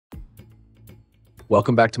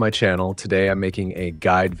Welcome back to my channel. Today I'm making a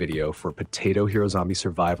guide video for Potato Hero Zombie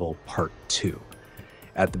Survival Part 2.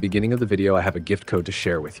 At the beginning of the video, I have a gift code to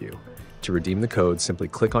share with you. To redeem the code, simply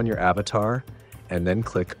click on your avatar and then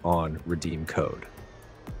click on Redeem Code.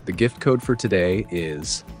 The gift code for today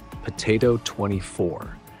is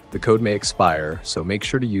Potato24. The code may expire, so make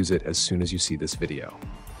sure to use it as soon as you see this video.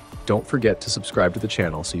 Don't forget to subscribe to the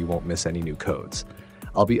channel so you won't miss any new codes.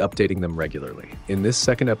 I'll be updating them regularly. In this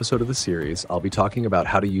second episode of the series, I'll be talking about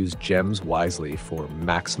how to use gems wisely for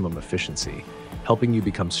maximum efficiency, helping you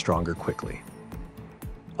become stronger quickly.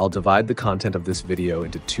 I'll divide the content of this video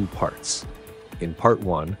into two parts. In part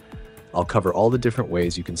 1, I'll cover all the different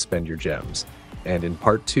ways you can spend your gems, and in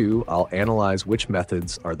part 2, I'll analyze which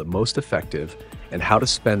methods are the most effective and how to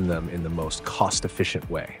spend them in the most cost-efficient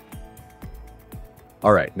way.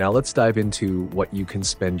 Alright, now let's dive into what you can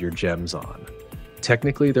spend your gems on.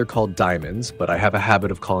 Technically, they're called diamonds, but I have a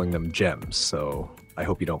habit of calling them gems, so I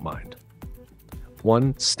hope you don't mind.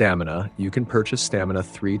 1. Stamina. You can purchase stamina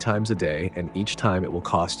 3 times a day, and each time it will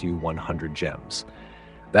cost you 100 gems.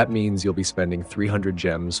 That means you'll be spending 300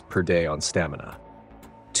 gems per day on stamina.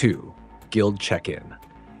 2. Guild check-in.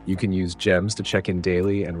 You can use gems to check in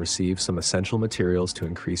daily and receive some essential materials to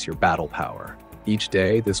increase your battle power. Each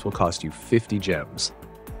day, this will cost you 50 gems.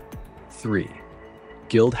 3.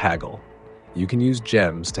 Guild haggle. You can use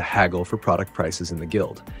gems to haggle for product prices in the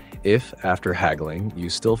guild. If, after haggling, you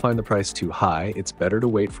still find the price too high, it's better to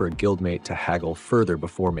wait for a guildmate to haggle further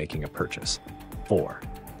before making a purchase. 4.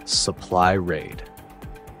 Supply raid.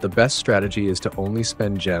 The best strategy is to only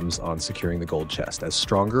spend gems on securing the gold chest, as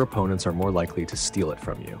stronger opponents are more likely to steal it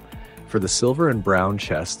from you. For the silver and brown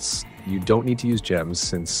chests, you don't need to use gems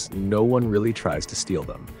since no one really tries to steal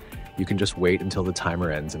them. You can just wait until the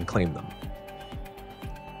timer ends and claim them.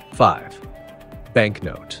 5.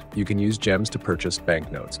 Banknote. You can use gems to purchase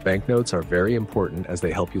banknotes. Banknotes are very important as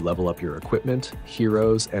they help you level up your equipment,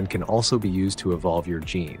 heroes, and can also be used to evolve your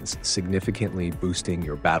genes, significantly boosting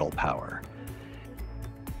your battle power.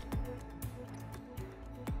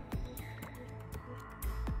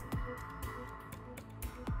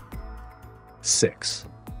 Six.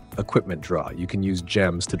 Equipment draw. You can use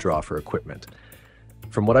gems to draw for equipment.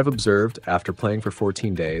 From what I've observed, after playing for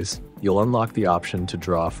 14 days, you'll unlock the option to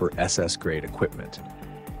draw for SS grade equipment.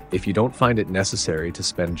 If you don't find it necessary to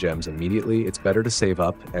spend gems immediately, it's better to save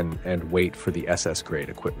up and wait for the SS grade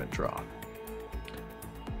equipment draw.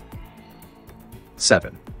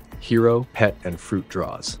 7. Hero, pet, and fruit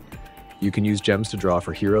draws. You can use gems to draw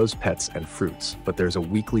for heroes, pets, and fruits, but there's a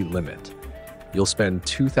weekly limit. You'll spend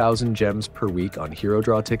 2,000 gems per week on hero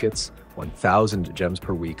draw tickets, 1,000 gems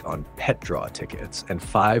per week on pet draw tickets, and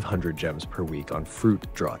 500 gems per week on fruit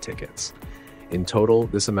draw tickets. In total,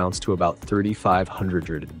 this amounts to about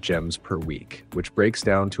 3,500 gems per week, which breaks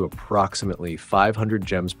down to approximately 500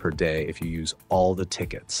 gems per day if you use all the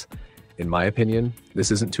tickets. In my opinion,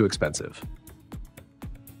 this isn't too expensive.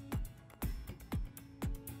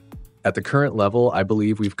 At the current level, I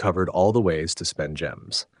believe we've covered all the ways to spend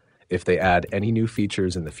gems. If they add any new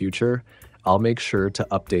features in the future, I'll make sure to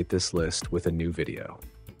update this list with a new video.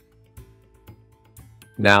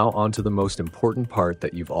 Now on to the most important part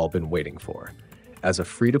that you've all been waiting for. As a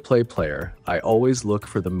free-to-play player, I always look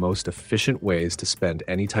for the most efficient ways to spend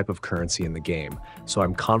any type of currency in the game, so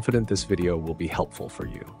I'm confident this video will be helpful for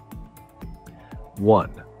you.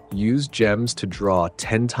 1. Use gems to draw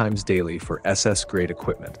 10 times daily for SS grade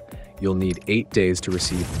equipment. You'll need 8 days to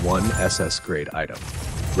receive one SS grade item.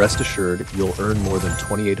 Rest assured, you'll earn more than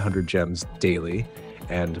 2,800 gems daily,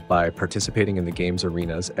 and by participating in the game's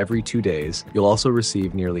arenas every 2 days, you'll also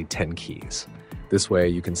receive nearly 10 keys. This way,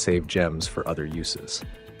 you can save gems for other uses.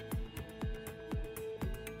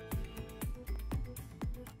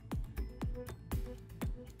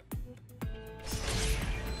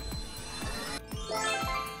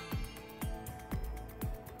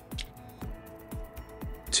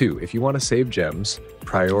 Two, if you want to save gems,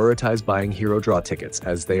 prioritize buying hero draw tickets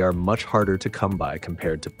as they are much harder to come by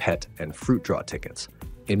compared to pet and fruit draw tickets.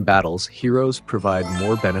 In battles, heroes provide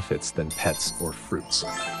more benefits than pets or fruits.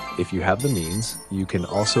 If you have the means, you can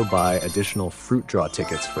also buy additional fruit draw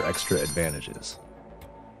tickets for extra advantages.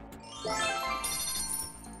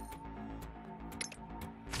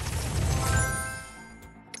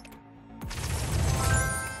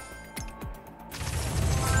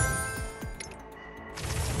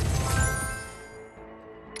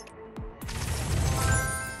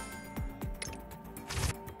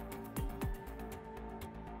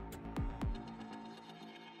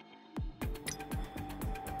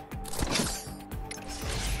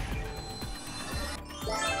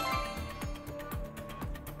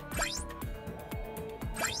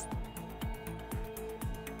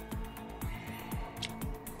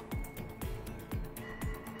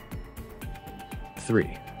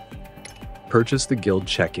 3. Purchase the guild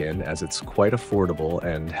check-in as it's quite affordable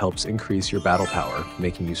and helps increase your battle power,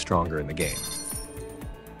 making you stronger in the game.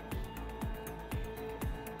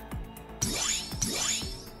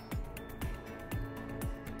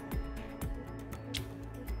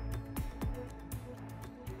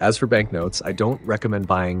 As for banknotes, I don't recommend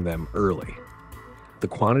buying them early. The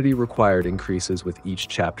quantity required increases with each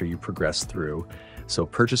chapter you progress through, so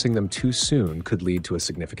purchasing them too soon could lead to a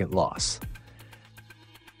significant loss.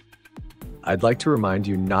 I'd like to remind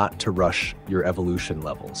you not to rush your evolution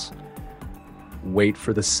levels. Wait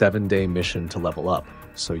for the 7-day mission to level up,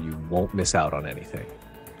 so you won't miss out on anything.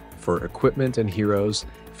 For equipment and heroes,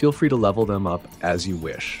 feel free to level them up as you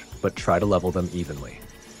wish, but try to level them evenly.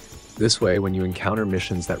 This way, when you encounter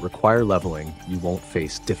missions that require leveling, you won't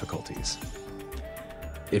face difficulties.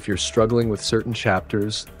 If you're struggling with certain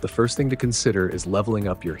chapters, the first thing to consider is leveling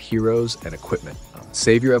up your heroes and equipment.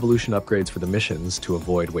 Save your evolution upgrades for the missions to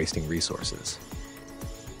avoid wasting resources.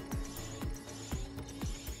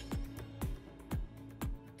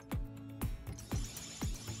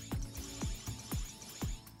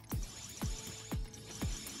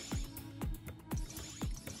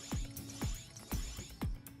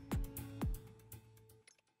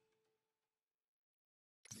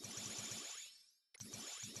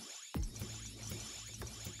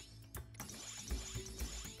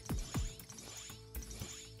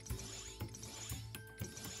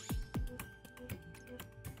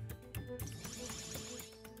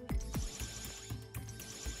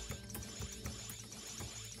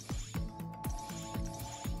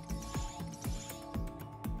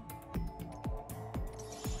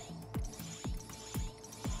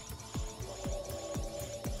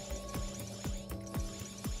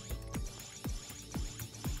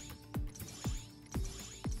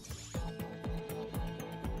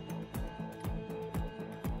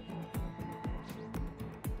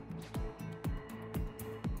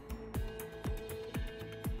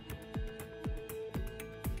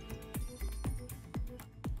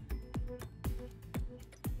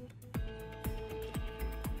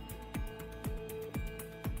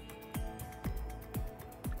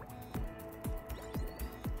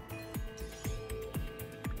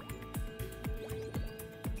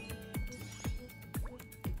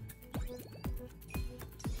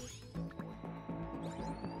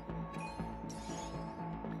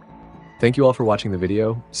 Thank you all for watching the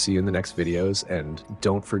video. See you in the next videos, and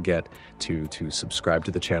don't forget to subscribe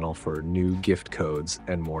to the channel for new gift codes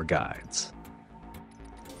and more guides.